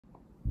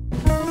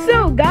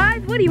So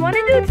guys, what do you want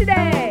to do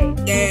today?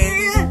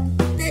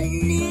 The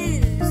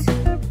news.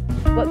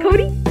 What,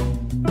 Cody?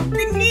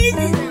 The news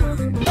is on.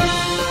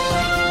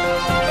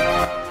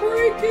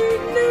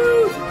 Breaking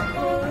news!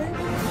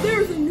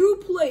 There's a new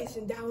place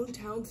in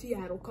downtown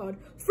Seattle called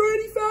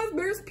Freddy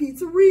Fazbear's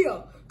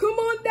Pizzeria. Come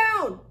on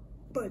down,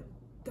 but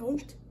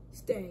don't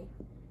stay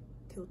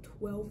till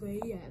 12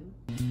 a.m.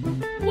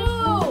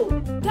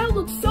 Whoa! That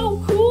looks so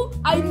cool!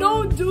 I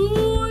know,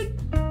 dude!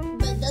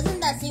 But doesn't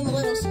that seem a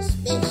little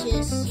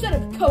suspicious? Shut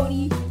up,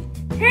 Cody.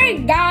 Hey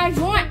guys,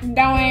 what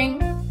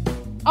going?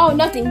 Oh,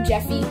 nothing,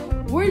 Jeffy.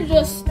 We're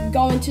just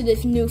going to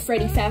this new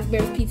Freddy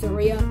Fazbear's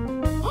Pizzeria.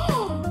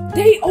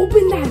 They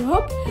opened that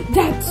up?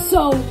 That's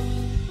so...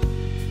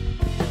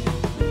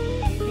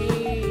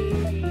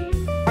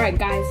 Alright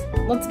guys,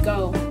 let's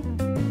go.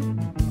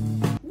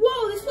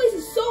 Whoa, this place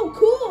is so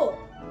cool!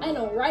 I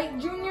know, right,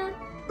 Junior?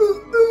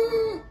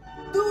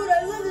 Dude,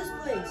 I love this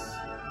place.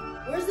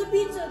 Where's the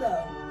pizza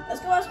though?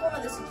 Let's go ask one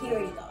of the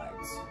security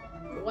guards.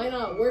 Why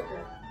not,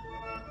 worker?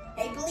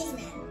 Hey,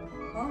 policeman.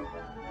 Huh?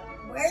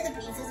 Where are the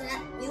pizzas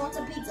at? We want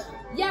some pizza.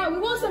 Yeah, we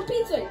want some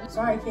pizza.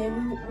 Sorry, kid,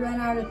 we ran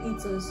out of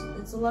pizzas.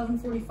 It's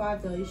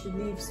 11:45 though, you should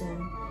leave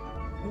soon.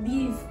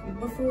 Leave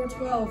before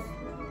 12.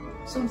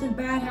 Something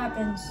bad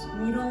happens,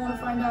 and you don't want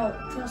to find out,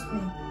 trust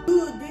me.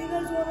 Dude, do you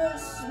guys want to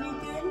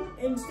sneak in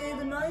and stay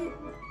the night?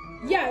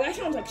 Yeah, that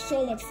sounds like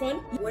so much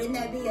fun. Wouldn't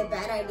that be a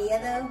bad idea,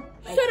 though?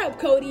 Shut up,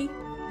 Cody.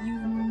 You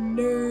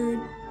nerd.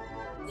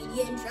 We'd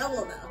get in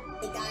trouble, though.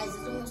 Hey, guys,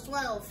 it's almost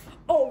 12.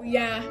 Oh,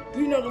 yeah.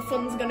 You know the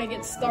fun's gonna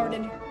get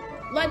started.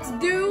 Let's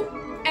do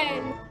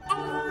an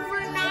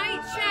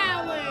overnight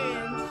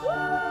challenge.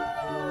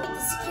 The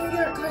security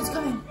guard's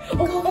coming.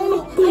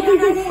 Oh,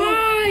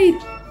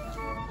 hide.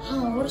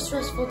 Oh, what a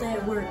stressful day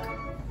at work.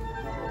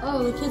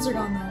 Oh, the kids are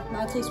gone now.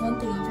 That takes one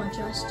thing off my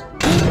chest.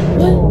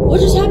 What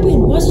just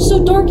happened? Why is it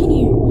so dark in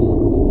here?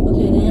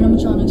 Okay, the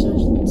animatronics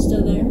are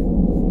still there.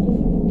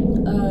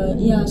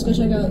 Yeah, let's go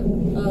check out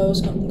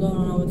what's going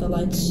on with the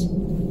lights.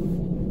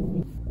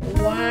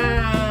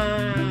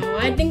 Wow,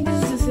 I think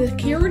this is a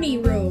security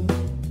room.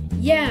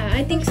 Yeah,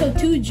 I think so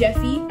too,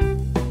 Jeffy.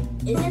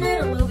 Isn't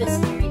it a little bit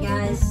scary,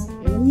 guys?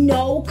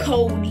 No,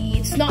 Cody,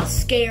 it's not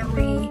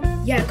scary.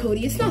 Yeah,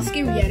 Cody, it's not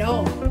scary at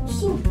all.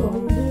 So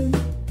golden.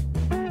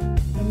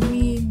 I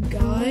mean,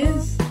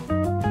 guys,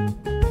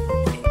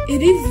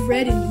 it is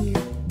red in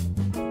here.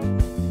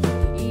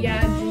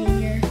 Yeah,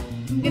 Junior,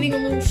 I'm getting a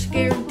little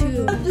scared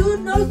too.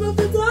 Dude, now's not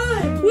the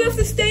time. We have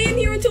to stay in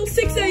here until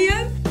 6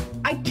 a.m.?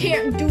 I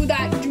can't do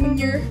that,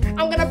 Junior.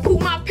 I'm gonna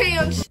poop my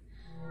pants.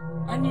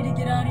 I need to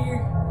get out of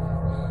here.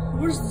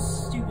 Where's the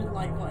stupid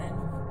light button?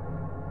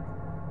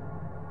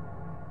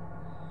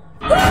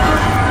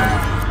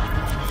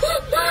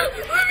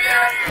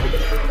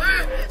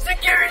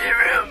 Security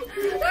room!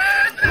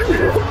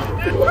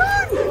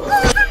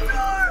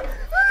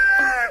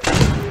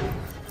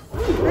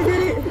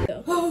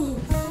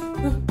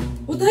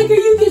 What the heck are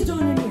you guys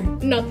doing in here?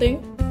 Nothing.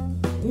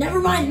 Never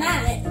mind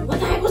that. What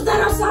the heck was that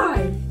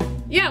outside?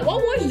 Yeah,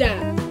 what was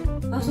that?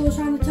 That's what I was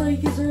trying to tell you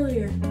kids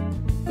earlier.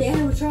 The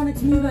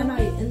animatronics move at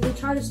night and they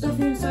try to stuff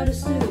me inside a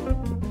suit.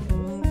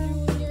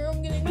 Junior,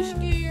 I'm getting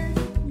scared.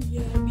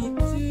 Yeah, me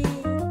too.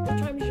 What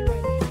time is it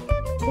right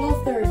now?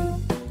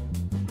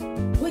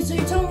 12:30. Wait, so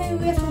you're telling me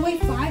we have to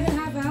wait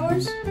 5.5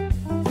 hours?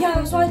 Yeah,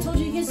 that's why I told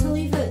you guys to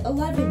leave at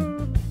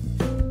 11.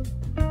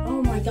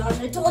 Oh my gosh,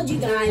 I told you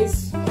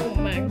guys. Oh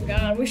my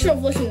god, we should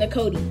have listened to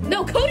Cody.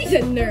 No, Cody's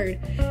a nerd.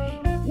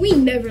 We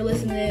never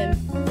listen to him.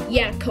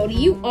 Yeah, Cody,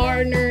 you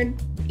are a nerd.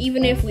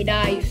 Even if we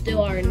die, you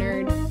still are a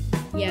nerd.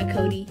 Yeah,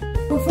 Cody.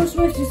 But first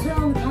we have to turn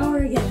on the power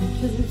again,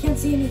 because we can't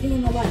see anything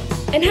in the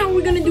lights. And how are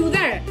we gonna do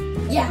that?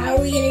 Yeah, how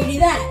are we gonna do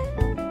that?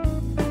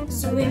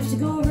 So we have to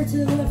go over to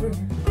the liver,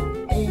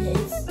 and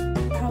it's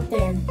out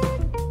there.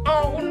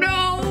 Oh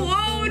no!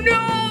 Oh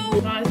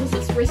no! Guys, let's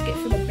just risk it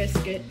for the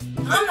biscuit.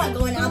 I'm not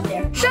going out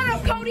there. Shut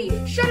up, Cody!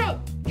 Shut up!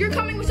 You're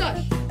coming with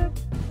us.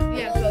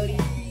 Yeah, Cody.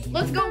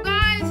 Let's go,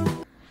 guys!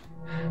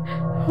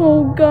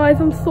 Oh, guys,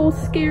 I'm so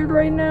scared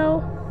right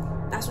now.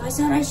 That's why I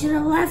said I should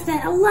have left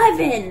at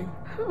 11.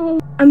 Oh,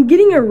 I'm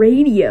getting a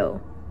radio.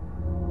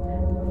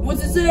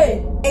 What's it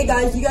say? Hey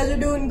guys, you guys are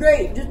doing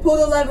great. Just pull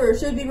the lever. It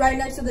should be right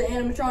next to the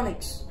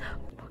animatronics.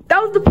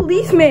 That was the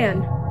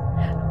policeman.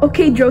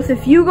 Okay,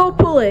 Joseph, you go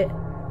pull it.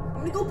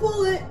 I'm gonna go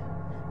pull it.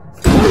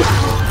 Oh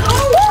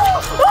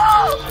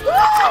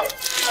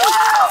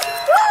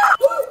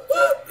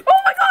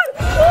my god!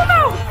 Pull him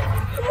out!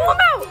 Pull him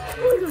out!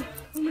 Oh my god!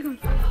 Oh my god!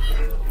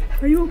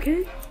 Are you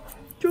okay,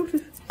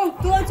 Joseph? Oh,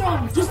 the lights are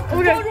on. Just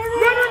Okay. Run!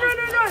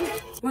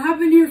 What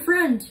happened to your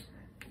friend?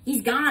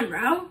 He's gone,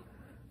 bro.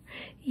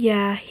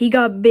 Yeah, he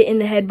got bit in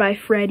the head by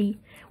Freddy.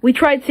 We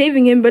tried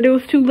saving him, but it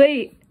was too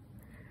late.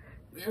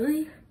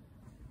 Really?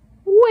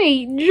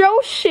 Wait,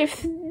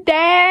 Joseph's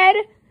dad?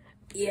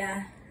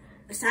 Yeah.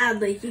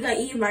 Sadly, he got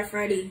eaten by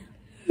Freddy.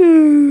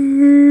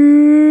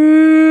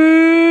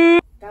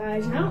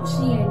 Guys, I don't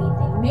see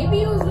anything.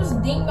 Maybe it was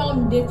just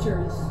ding-dong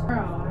ditchers.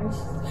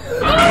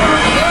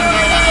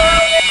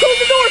 Close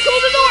the door!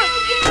 Close the door!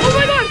 Oh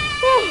my god!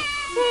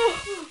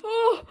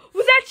 Oh,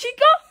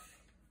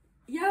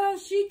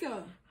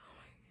 Pizzeria.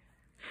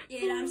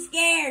 Dude, I'm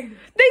scared.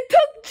 They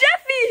took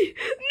Jeffy!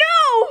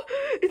 No!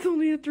 It's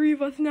only the three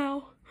of us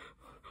now.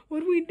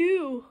 What do we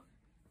do?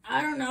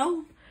 I don't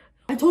know.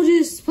 I told you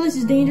this place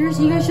is dangerous.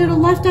 You guys should have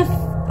left at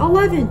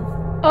 11.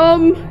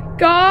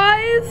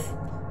 Guys?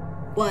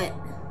 What?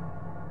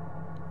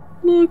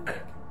 Look.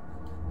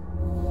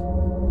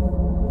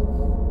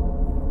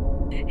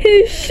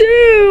 His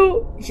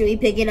shoe! Should we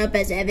pick it up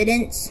as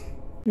evidence?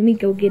 Let me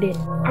go get it.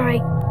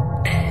 Alright.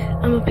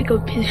 I'm gonna pick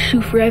up his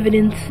shoe for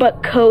evidence.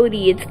 But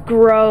Cody, it's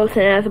gross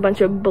and it has a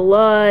bunch of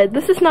blood.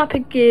 Let's just not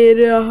pick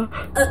it up.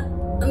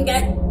 I'm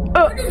good.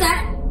 What is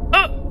that?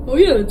 Oh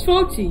yeah, it's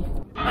Foxy.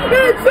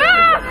 It's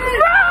us!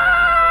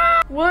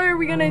 What are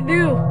we gonna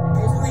do?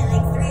 There's only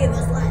like 3 of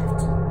us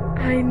left.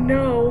 I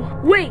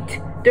know.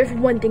 Wait! There's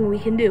one thing we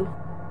can do.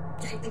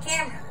 Check the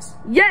cameras.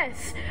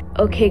 Yes!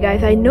 Okay,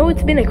 guys, I know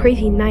it's been a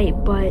crazy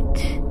night,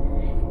 but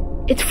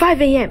it's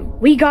 5 a.m.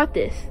 We got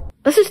this.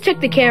 Let's just check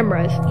the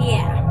cameras.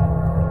 Yeah.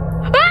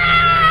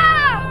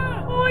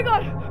 Ah! Oh my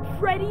god!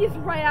 Freddy is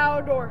right out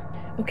our door.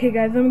 Okay,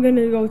 guys, I'm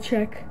gonna go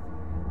check.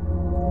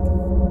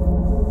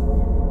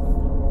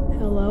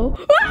 Hello?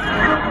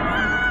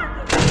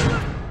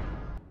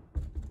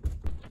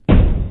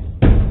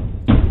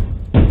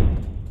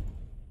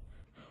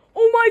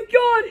 Oh my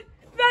god!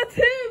 That's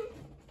him!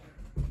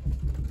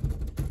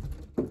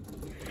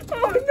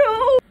 Oh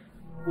no!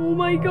 Oh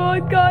my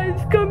god, guys,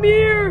 come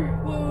here!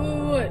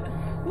 What?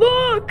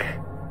 Look!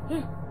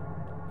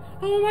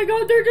 Oh my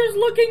god, they're just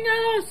looking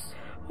at us.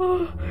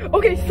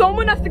 Okay,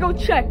 someone has to go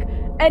check,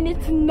 and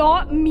it's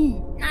not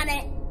me. Not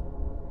it.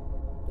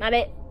 Not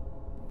it.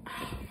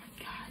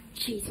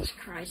 Jesus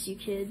Christ, you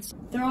kids.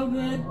 They're all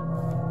good.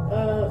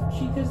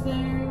 Chica's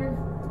there.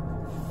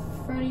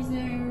 Freddy's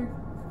there.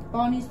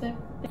 Bonnie's there.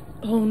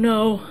 Oh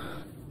no.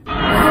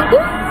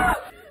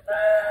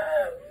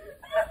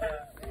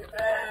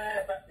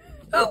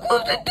 I'll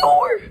close the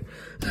door.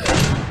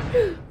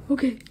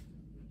 Okay,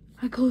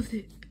 I closed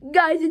it.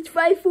 Guys, it's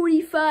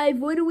 5:45.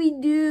 What do we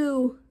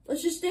do?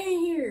 Let's just stay in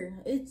here.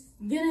 It's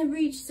gonna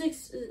reach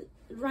 6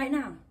 right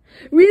now.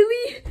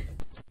 Really?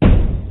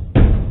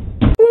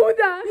 What was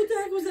that? What the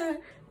heck was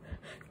that?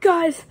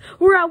 Guys,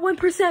 we're at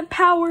 1%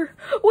 power.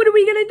 What are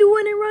we gonna do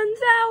when it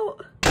runs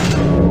out?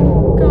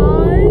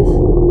 Guys?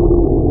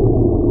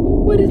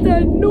 What is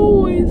that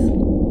noise?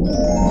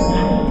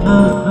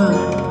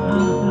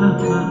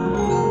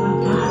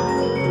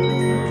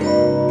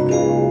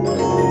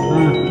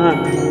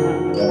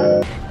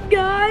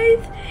 Guys,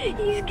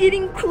 he's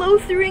getting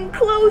closer and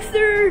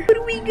closer. What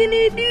are we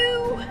gonna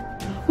do?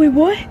 Wait,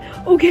 what?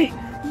 Okay,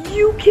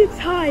 you kids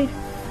hide.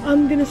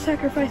 I'm gonna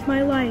sacrifice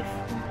my life.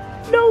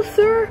 No,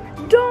 sir,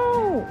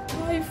 don't!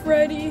 Hi,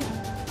 Freddy.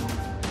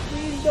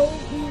 Please don't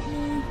eat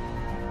me.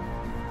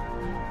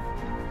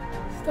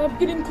 Stop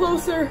getting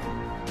closer.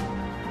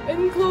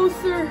 And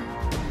closer.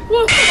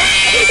 Whoa! What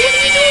are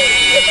you doing?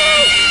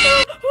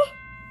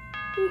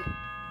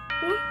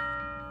 What?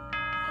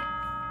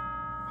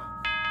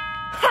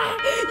 Ha!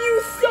 You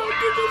suck!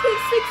 It just hit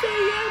 6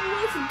 a.m.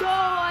 Let's go!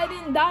 I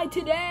didn't die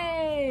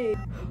today.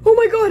 Oh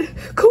my god!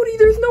 Cody,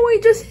 there's no way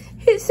it just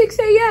hit 6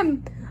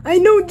 a.m. I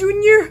know,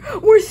 Junior.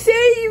 We're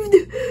saved.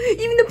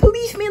 Even the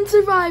policeman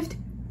survived.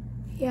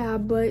 Yeah,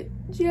 but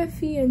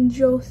Jeffy and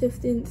Joseph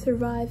didn't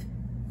survive.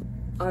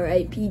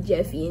 R.I.P.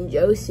 Jeffy and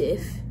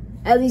Joseph.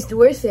 At least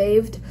we're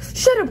saved.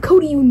 Shut up,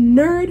 Cody, you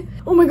nerd.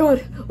 Oh my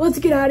god, let's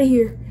get out of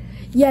here.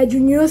 Yeah,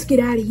 Junior, let's get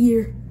out of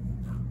here.